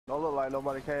Don't look like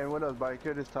nobody came with us by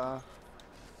here this time.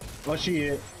 Oh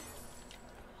shit.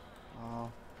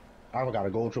 I got a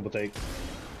gold triple take.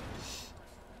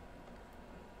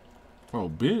 Oh,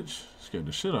 bitch. Scared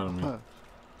the shit out of me.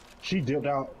 She dipped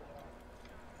out.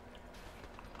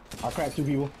 I cracked 2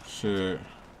 people. Shit.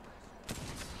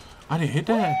 I didn't hit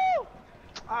that. Woo!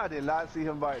 I did not see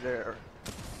him right there.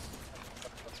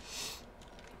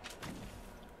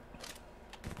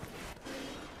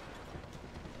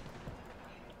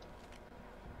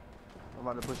 I'm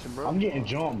about to push him, bro. I'm getting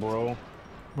jumped, bro.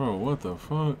 Bro, what the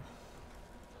fuck?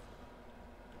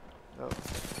 Oh.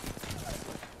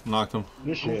 Knocked him.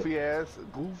 Good shit. Goofy ass.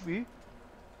 Goofy.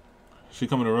 She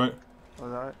coming to right.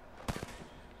 Alright.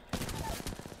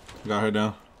 Got her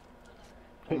down.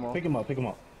 Pick him up, pick him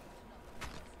up.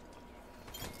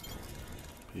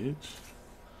 Bitch.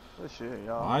 Good shit,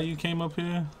 y'all. Why you came up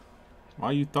here?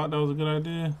 Why you thought that was a good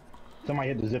idea? Somebody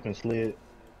hit the zip and slid.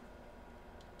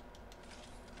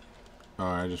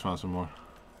 Alright, I just found some more.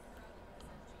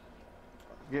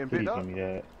 Getting Please picked up? give me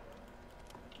that.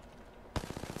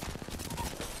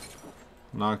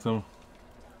 Knocked him.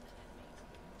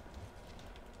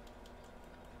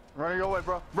 Running your way,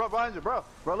 bro. Bro, behind you, bro.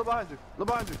 Bro, look behind you. Look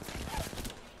behind you.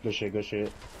 Good shit, good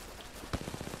shit.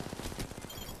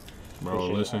 Bro, Good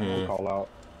shit. listen here. Call out.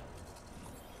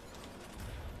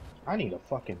 I need a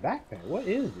fucking backpack. What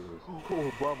is this?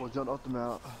 Oh, Bravo jumped off the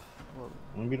mount.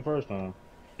 Won't be the first time.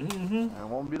 Mm-hmm. And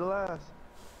won't be the last.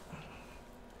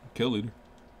 Kill leader.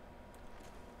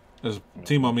 There's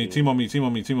team on me, team on me, team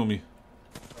on me, team on me.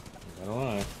 I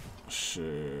don't know.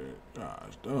 Shit.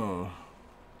 Gosh, duh.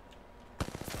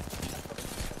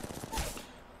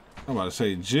 I'm about to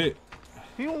say Jit.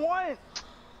 He won.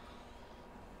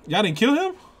 Y'all didn't kill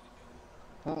him?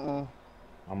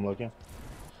 I'm looking.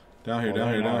 Down here,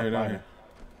 down here, down here, down here.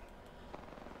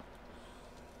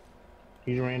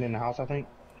 He ran in the house, I think.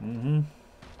 Mm-hmm.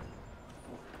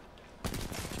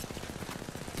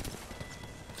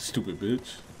 Stupid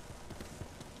bitch.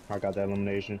 I got that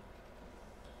elimination.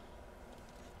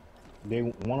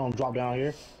 One of them dropped down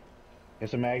here.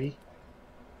 It's a Maggie.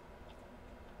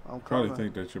 I'm Probably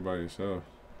coming. think that you're by yourself.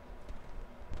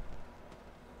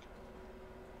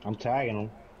 I'm tagging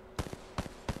him.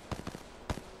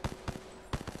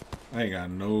 I ain't got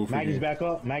no freaking... Maggie's back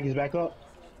up. Maggie's back up.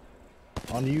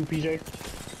 On you, PJ.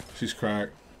 She's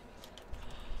cracked.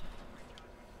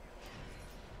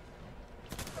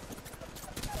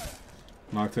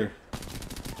 Knocked her.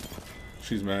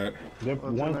 She's mad.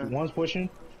 One's pushing.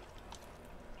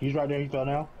 He's right there. He fell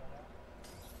down.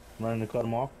 Running to cut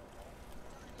him off.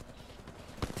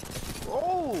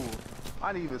 Oh!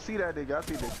 I didn't even see that nigga. I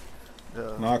see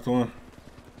the Knocked one.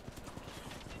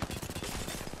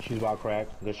 She's about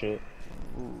cracked. Good shit.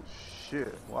 Ooh,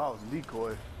 shit. Wow, it was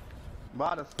decoy.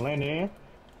 Minus. Land in.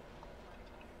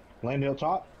 Land up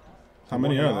top. How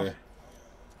many are there?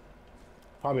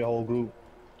 Probably a whole group.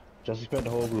 Just expect the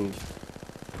whole group.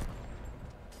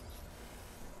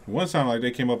 One sounded like they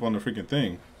came up on the freaking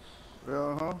thing.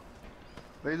 Uh-huh.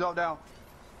 They dropped down.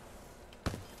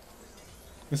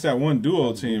 It's that one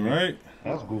duo team, right?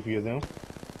 That's goofy of them.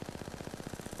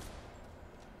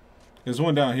 There's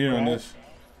one down here on this.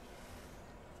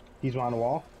 He's behind the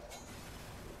wall.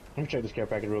 Let me check this care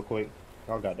package real quick.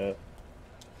 Y'all got that.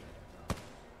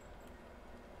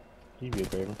 He'd be a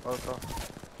favor. Okay.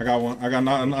 I got one.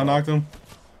 I knocked him.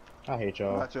 I hate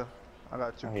y'all. I got you. I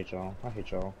got you. I hate y'all. I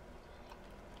hate y'all.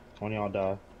 One of y'all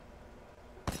die.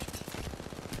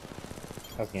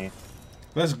 That's game.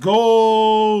 Let's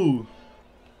go.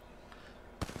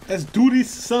 Let's do this,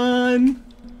 son.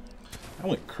 I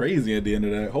went crazy at the end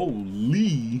of that.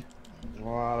 Holy.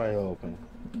 Wide open.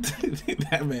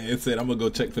 That man said, I'm going to go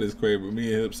check for this crate, but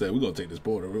me and him said, we're going to take this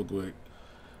border real quick.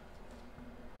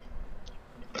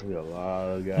 We got a lot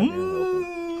of goddamn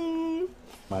open.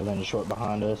 Might land short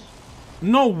behind us.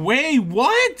 No way.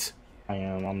 What? I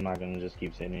am. I'm not going to just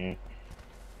keep sitting here.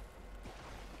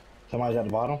 Somebody's at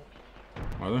the bottom.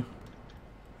 Are there?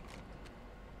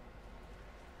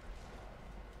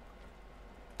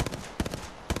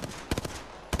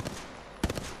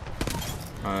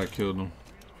 I killed him.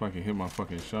 If I can hit my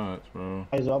fucking shots, bro.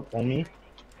 He's up on me.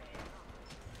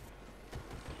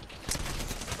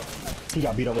 He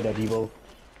got beat up with that Devo.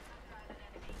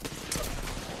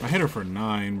 I hit her for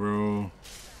 9, bro.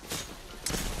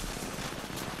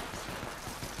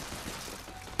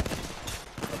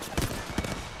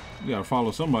 You gotta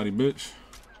follow somebody, bitch.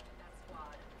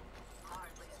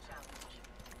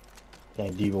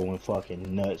 That Devo went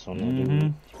fucking nuts on that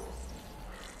dude.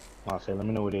 I said, let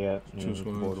me know where they at. Two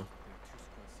squads.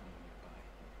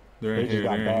 They're in They here, just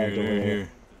got they're in bagged here, over they're in here. here.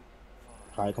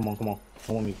 Alright, come on, come on.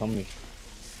 Come with me, come with me.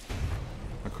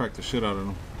 crack the shit out of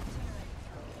them.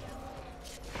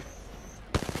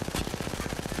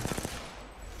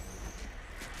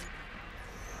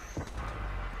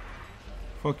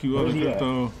 Fuck you, other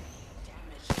crypto.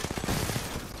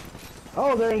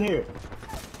 Oh, they're in here.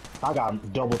 I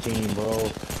got double team, bro.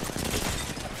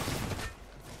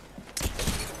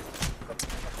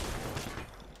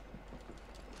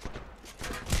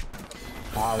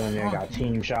 I went there and got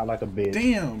team shot like a bitch.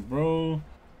 Damn, bro.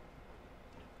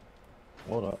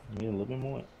 Hold up. Need a little bit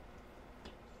more.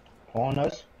 On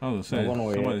us? I was gonna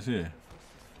say, somebody's here.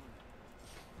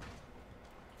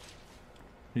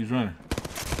 He's running.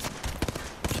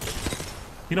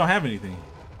 He don't have anything.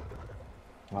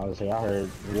 I was say I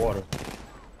heard water.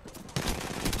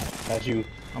 That's you.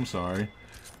 I'm sorry.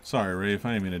 Sorry, Rafe.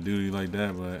 I didn't mean to do you like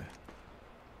that, but.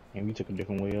 And we took a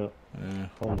different way up. Yeah.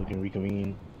 Oh, we can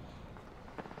reconvene.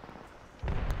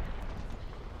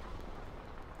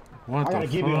 What I gotta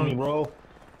give you on me, bro.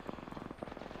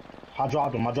 I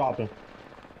dropped him. Good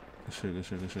shit, good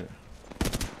shit, good shit.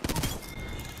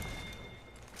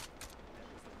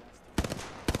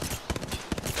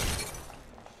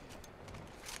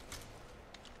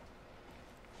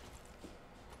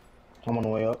 I'm on the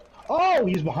way up. Oh,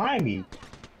 he's behind me.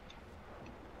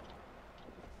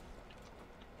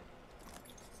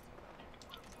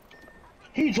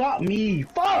 He dropped me.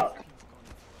 Fuck.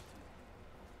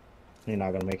 You're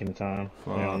not gonna make any time.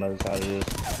 You're on the other side of this.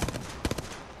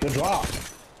 Good drop.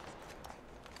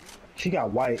 She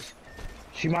got whites.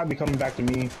 She might be coming back to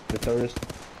me, the thirst.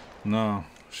 No,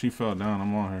 she fell down.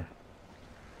 I'm on her.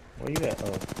 Where you at?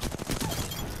 Oh.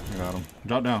 I got him.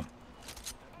 Drop down.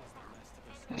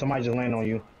 Somebody just landed on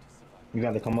you. You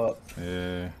got to come up.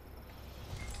 Yeah.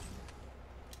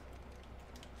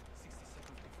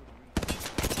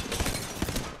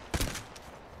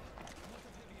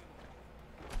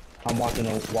 I'm watching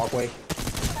the walkway.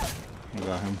 I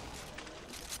got him.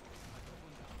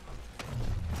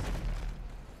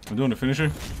 I'm doing the finisher.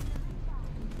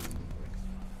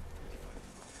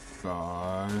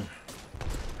 God.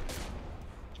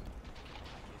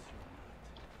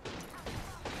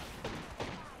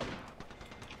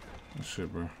 Oh,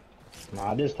 shit, bro.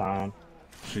 Nah, this time.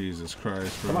 Jesus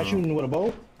Christ, bro. Somebody shooting with a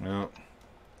bow? Yep.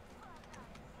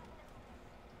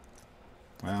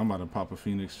 I'm about to pop a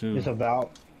Phoenix too. It's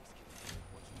about.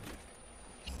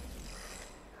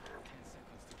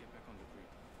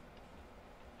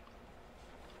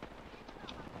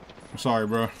 I'm sorry,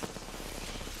 bro.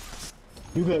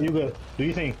 You good, you good. Do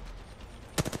you think?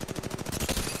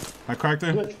 I cracked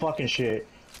her? Good fucking shit.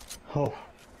 Oh.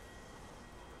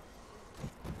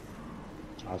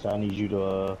 I need you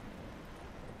to,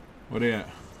 Where they at?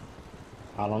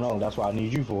 I don't know. That's what I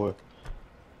need you for.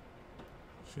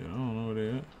 Shit, I don't know where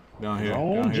they at. Down here,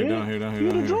 Drone, down here, Jit? down here, down here, You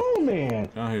down the here. drone man.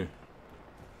 Down here.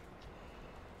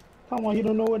 Come on, you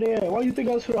don't know where they at. Why you think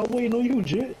I was waiting on you,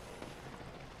 Jit?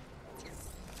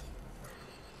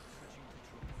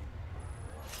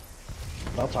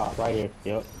 Up top, right here.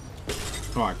 Yep.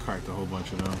 Oh, I cracked a whole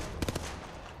bunch of them.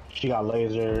 She got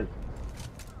lasered.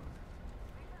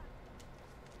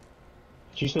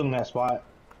 She's still in that spot.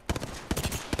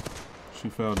 She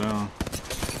fell down.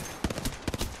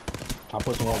 I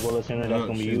put some more bullets in her. That's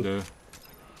gonna be she's you. dead.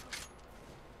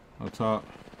 Up top.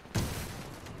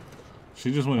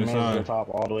 She just went Up inside. top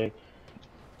all the way.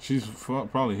 She's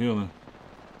probably healing.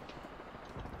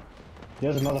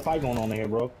 There's another fight going on in here,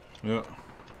 bro. Yep.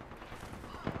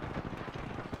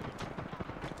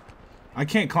 I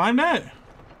can't climb that?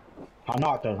 I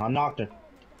knocked her. I knocked her.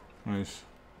 Nice.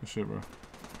 Good shit, bro.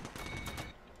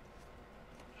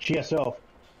 She herself.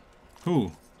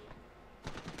 Who?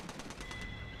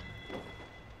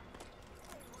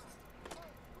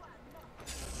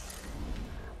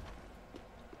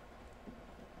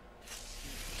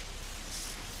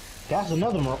 That's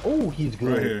another one. Oh, he's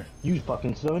good. Right here. You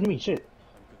fucking selling me shit.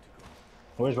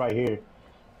 Where's right here?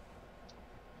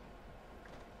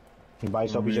 He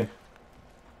bites up each other.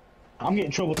 I'm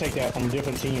getting triple take that from a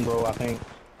different team, bro, I think.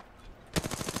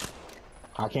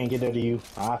 I can't get that to you.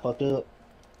 I fucked up.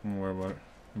 Don't worry about it.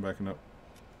 I'm backing up.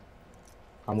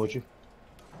 I'm with you.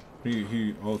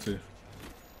 He ulted.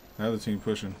 The other team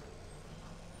pushing.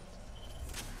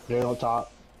 They're on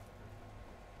top.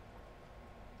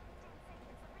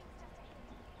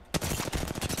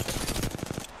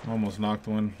 Almost knocked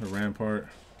one. The rampart.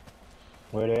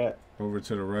 Where they at? Over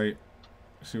to the right.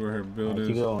 See where her build is.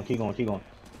 Keep going, keep going, keep going.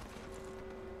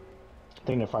 I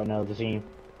think they're fighting out of the team.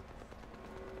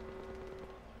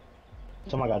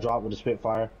 Somebody got dropped with a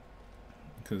Spitfire.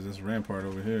 Because this rampart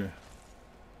over here.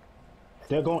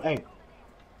 They're going, hey.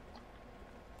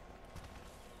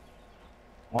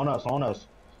 On us, on us.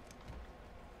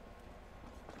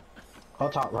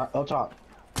 Up top, right? Up top.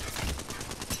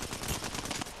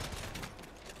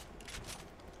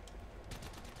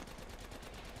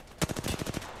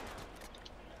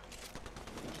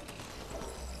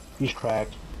 He's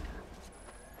cracked.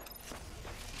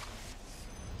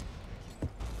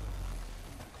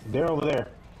 They're over there.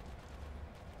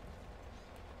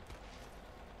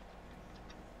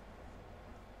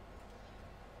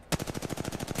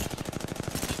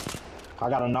 I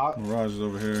got a knock. Mirage is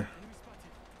over here.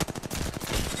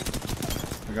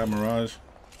 I got Mirage.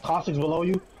 Caustic's below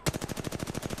you.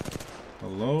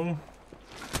 Hello?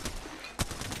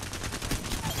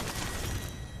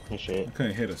 Good shit. I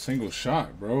couldn't hit a single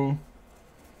shot, bro.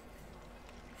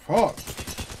 Fuck.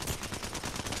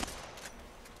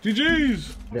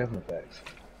 GG's. Definitely facts.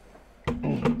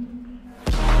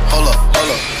 Hold up.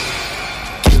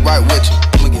 Get right with you.